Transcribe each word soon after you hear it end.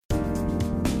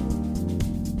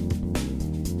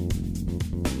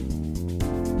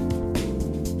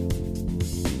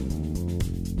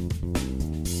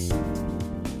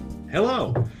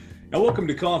Hello, and welcome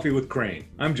to Coffee with Crane.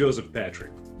 I'm Joseph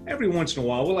Patrick. Every once in a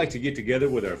while, we like to get together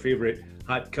with our favorite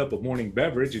hot cup of morning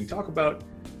beverage and talk about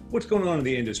what's going on in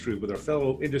the industry with our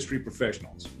fellow industry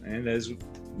professionals. And as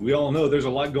we all know, there's a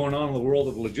lot going on in the world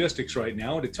of logistics right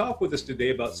now. And to talk with us today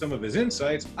about some of his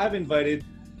insights, I've invited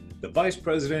the Vice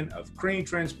President of Crane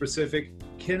Trans-Pacific,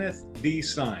 Kenneth D.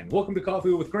 Sine. Welcome to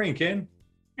Coffee with Crane, Ken.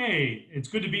 Hey, it's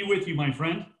good to be with you, my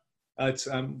friend.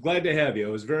 I'm glad to have you. I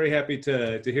was very happy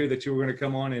to hear that you were going to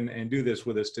come on and do this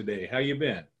with us today. How you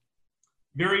been?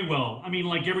 Very well. I mean,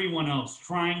 like everyone else,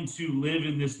 trying to live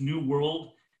in this new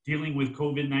world, dealing with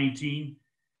COVID-19,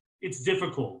 it's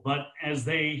difficult. But as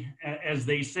they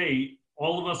say,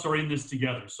 all of us are in this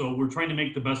together. So we're trying to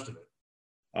make the best of it.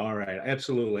 All right.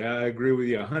 Absolutely. I agree with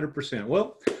you 100%.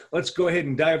 Well, let's go ahead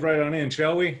and dive right on in,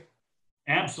 shall we?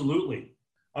 Absolutely.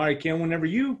 All right, Ken, whenever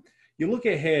you look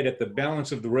ahead at the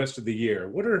balance of the rest of the year,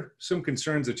 what are some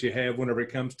concerns that you have whenever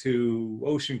it comes to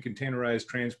ocean containerized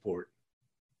transport?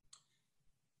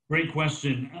 Great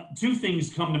question. Two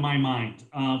things come to my mind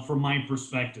from my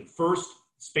perspective. First,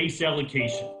 space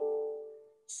allocation.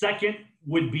 Second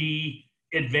would be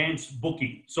advanced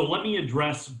booking. So let me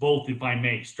address both, if I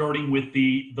may, starting with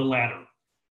the latter.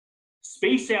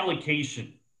 Space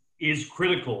allocation is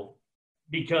critical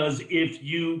because if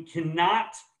you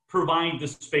cannot provide the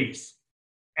space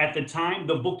at the time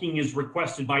the booking is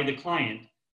requested by the client,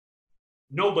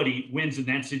 nobody wins in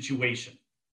that situation,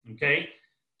 okay?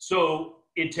 So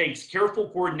it takes careful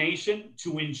coordination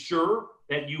to ensure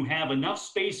that you have enough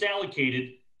space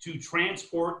allocated to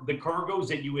transport the cargoes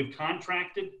that you have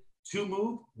contracted to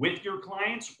move with your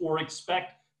clients or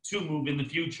expect to move in the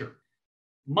future.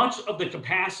 Much of the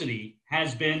capacity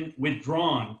has been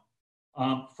withdrawn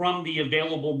from the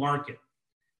available market.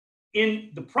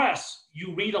 In the press,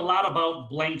 you read a lot about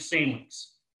blank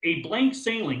sailings. A blank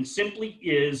sailing simply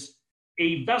is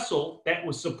a vessel that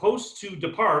was supposed to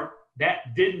depart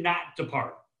that did not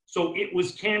depart. So it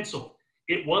was canceled.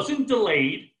 It wasn't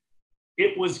delayed,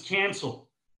 it was canceled.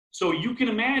 So you can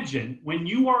imagine when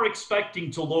you are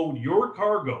expecting to load your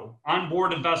cargo on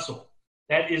board a vessel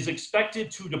that is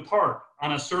expected to depart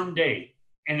on a certain day,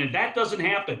 and if that doesn't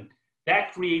happen,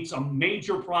 that creates a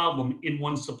major problem in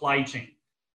one's supply chain.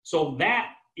 So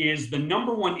that is the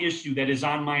number one issue that is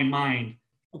on my mind.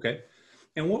 Okay.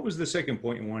 And what was the second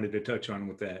point you wanted to touch on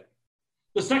with that?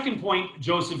 The second point,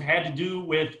 Joseph, had to do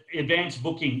with advanced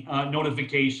booking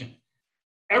notification.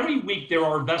 Every week there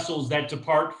are vessels that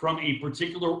depart from a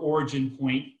particular origin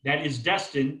point that is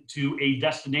destined to a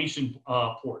destination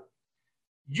port.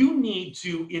 You need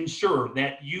to ensure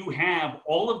that you have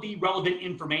all of the relevant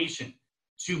information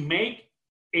to make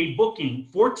a booking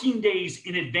 14 days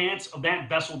in advance of that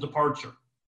vessel departure.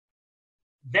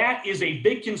 That is a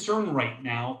big concern right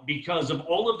now because of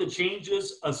all of the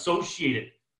changes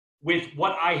associated with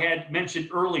what I had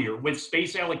mentioned earlier with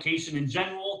space allocation in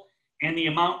general and the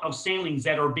amount of sailings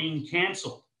that are being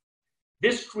canceled.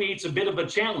 This creates a bit of a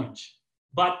challenge,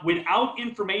 but without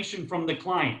information from the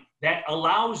client that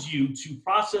allows you to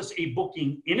process a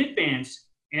booking in advance,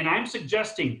 and I'm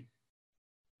suggesting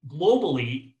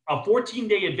globally, a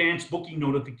 14-day advance booking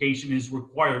notification is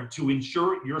required to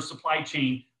ensure your supply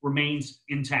chain remains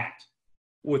intact.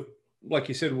 With, like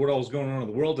you said, what all is going on in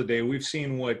the world today, we've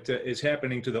seen what is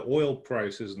happening to the oil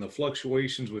prices and the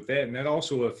fluctuations with that, and that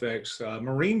also affects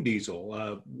marine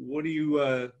diesel. What do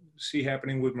you see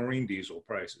happening with marine diesel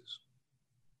prices?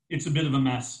 It's a bit of a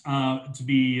mess, to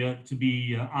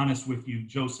be honest with you,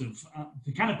 Joseph.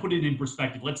 To kind of put it in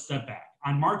perspective, let's step back.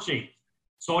 On March 8th,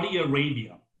 Saudi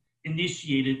Arabia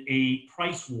initiated a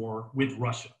price war with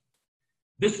Russia.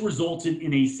 This resulted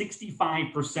in a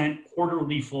 65%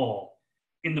 quarterly fall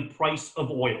in the price of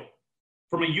oil.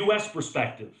 From a US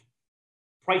perspective,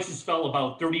 prices fell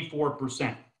about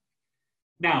 34%.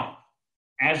 Now,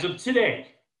 as of today,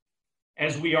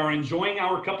 as we are enjoying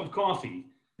our cup of coffee,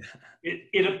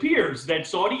 it appears that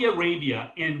Saudi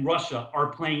Arabia and Russia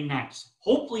are playing nice.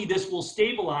 Hopefully this will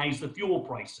stabilize the fuel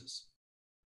prices.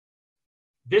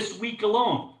 This week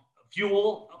alone,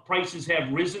 fuel prices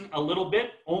have risen a little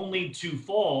bit, only to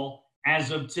fall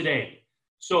as of today.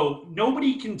 So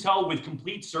nobody can tell with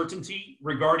complete certainty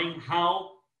regarding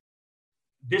how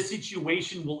this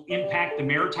situation will impact the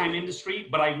maritime industry,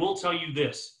 but I will tell you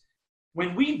this.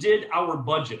 When we did our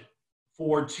budget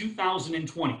for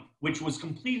 2020, which was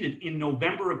completed in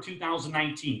November of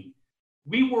 2019,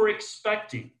 we were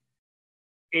expecting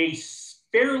a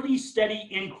fairly steady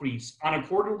increase on a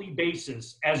quarterly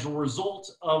basis as a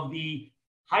result of the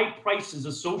high prices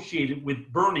associated with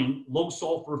burning low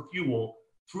sulfur fuel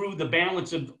through the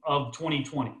balance of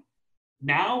 2020.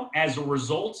 now, as a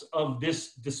result of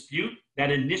this dispute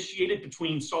that initiated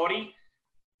between Saudi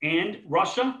and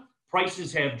Russia,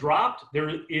 prices have dropped.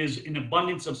 There is an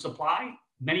abundance of supply.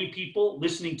 Many people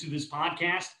listening to this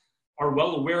podcast are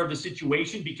well aware of the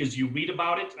situation because you read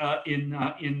about it in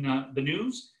the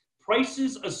news.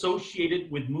 Prices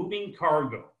associated with moving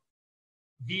cargo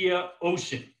via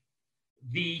ocean,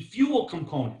 the fuel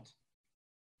component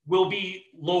will be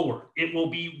lowered. It will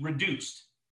be reduced.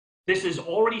 This has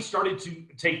already started to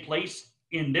take place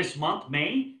in this month,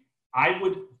 May. I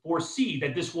would foresee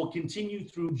that this will continue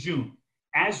through June.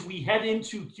 As we head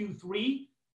into Q3,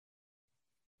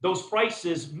 those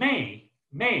prices may,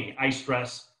 I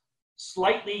stress,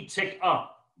 slightly tick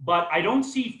up. But I don't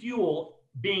see fuel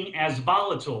being as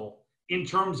volatile in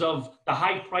terms of the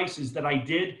high prices that I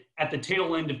did at the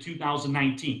tail end of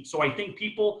 2019. So I think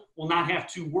people will not have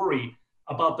to worry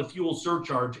about the fuel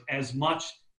surcharge as much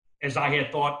as I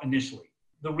had thought initially.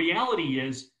 The reality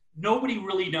is nobody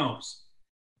really knows.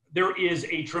 There is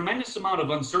a tremendous amount of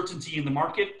uncertainty in the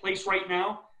marketplace right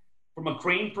now. From a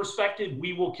Crane perspective,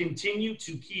 we will continue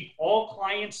to keep all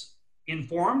clients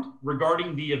informed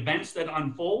regarding the events that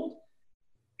unfold.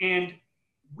 And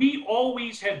we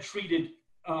always have treated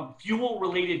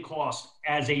fuel-related costs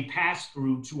as a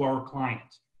pass-through to our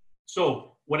client.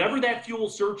 So whatever that fuel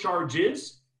surcharge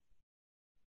is,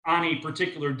 on a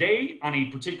particular day, on a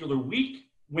particular week,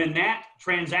 when that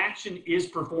transaction is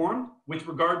performed with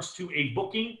regards to a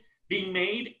booking being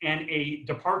made and a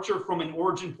departure from an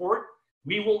origin port,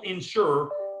 we will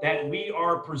ensure that we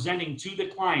are presenting to the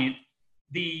client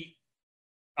the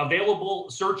available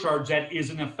surcharge that is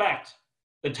in effect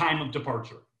the time of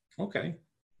departure. Okay.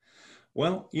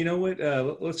 Well, you know what?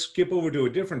 Let's skip over to a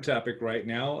different topic right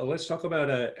now. Let's talk about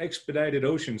expedited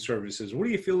ocean services. What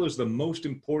do you feel is the most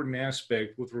important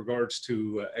aspect with regards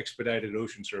to expedited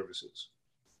ocean services?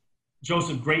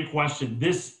 Joseph, great question.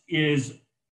 This is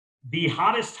the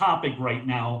hottest topic right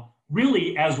now,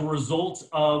 really as a result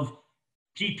of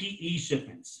PPE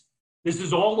shipments. This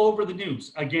is all over the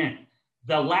news. Again,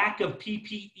 the lack of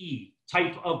PPE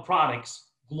type of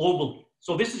products globally.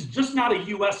 So this is just not a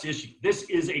U.S. issue. This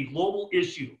is a global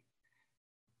issue.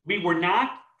 We were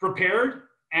not prepared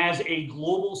as a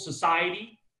global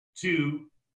society to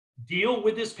deal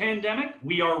with this pandemic.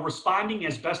 We are responding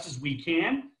as best as we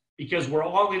can because we're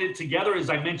all in it together,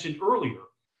 as I mentioned earlier.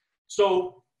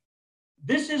 So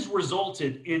this has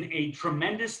resulted in a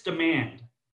tremendous demand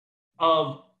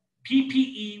of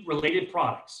PPE-related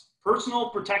products,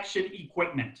 personal protection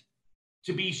equipment,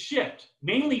 to be shipped,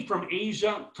 mainly from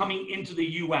Asia coming into the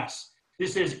US.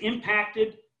 This has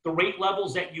impacted the rate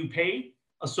levels that you pay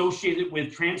associated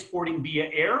with transporting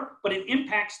via air, but it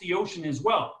impacts the ocean as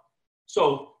well.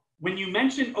 So when you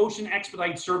mention ocean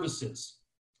expedite services,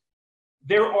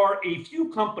 there are a few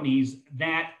companies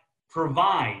that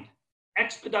provide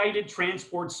expedited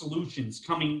transport solutions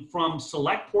coming from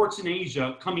select ports in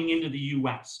Asia coming into the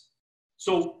US.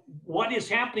 So what is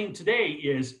happening today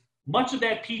is much of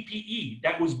that PPE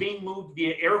that was being moved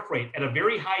via air freight at a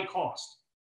very high cost,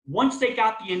 once they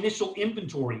got the initial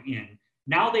inventory in,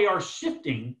 now they are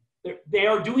shifting, they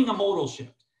are doing a modal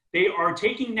shift. They are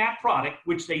taking that product,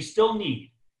 which they still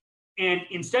need, and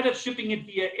instead of shipping it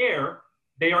via air,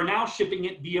 they are now shipping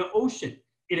it via ocean.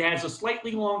 It has a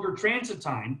slightly longer transit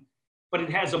time, but it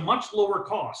has a much lower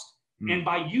cost. And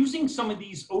by using some of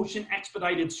these ocean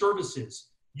expedited services,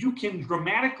 you can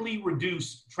dramatically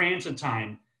reduce transit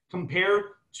time compared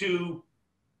to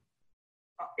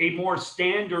a more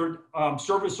standard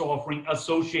service offering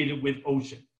associated with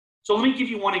ocean. So let me give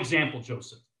you one example,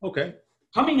 Joseph. Okay.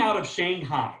 Coming out of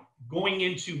Shanghai, going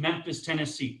into Memphis,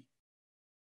 Tennessee,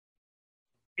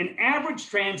 an average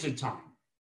transit time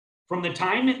from the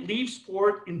time it leaves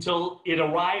port until it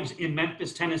arrives in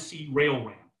Memphis, Tennessee rail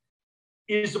ramp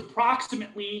is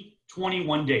approximately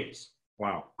 21 days.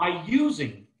 Wow. By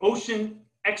using ocean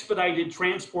expedited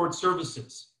transport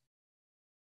services,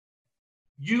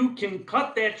 you can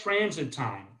cut that transit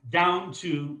time down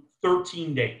to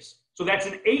 13 days. So that's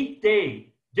an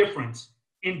 8-day difference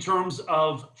in terms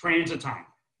of transit time.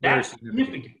 That's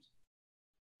significant.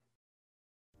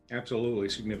 Absolutely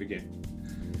significant.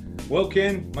 Well,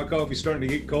 Ken, my coffee's starting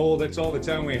to get cold. That's all the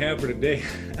time we have for today.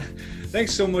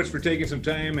 Thanks so much for taking some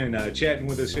time and chatting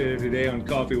with us here today on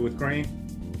Coffee with Crane.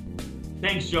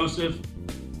 Thanks, Joseph.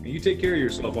 And you take care of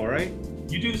yourself, all right?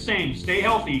 You do the same. Stay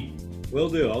healthy. Will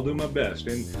do. I'll do my best.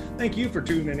 And thank you for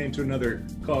tuning in to another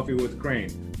Coffee with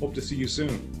Crane. Hope to see you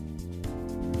soon.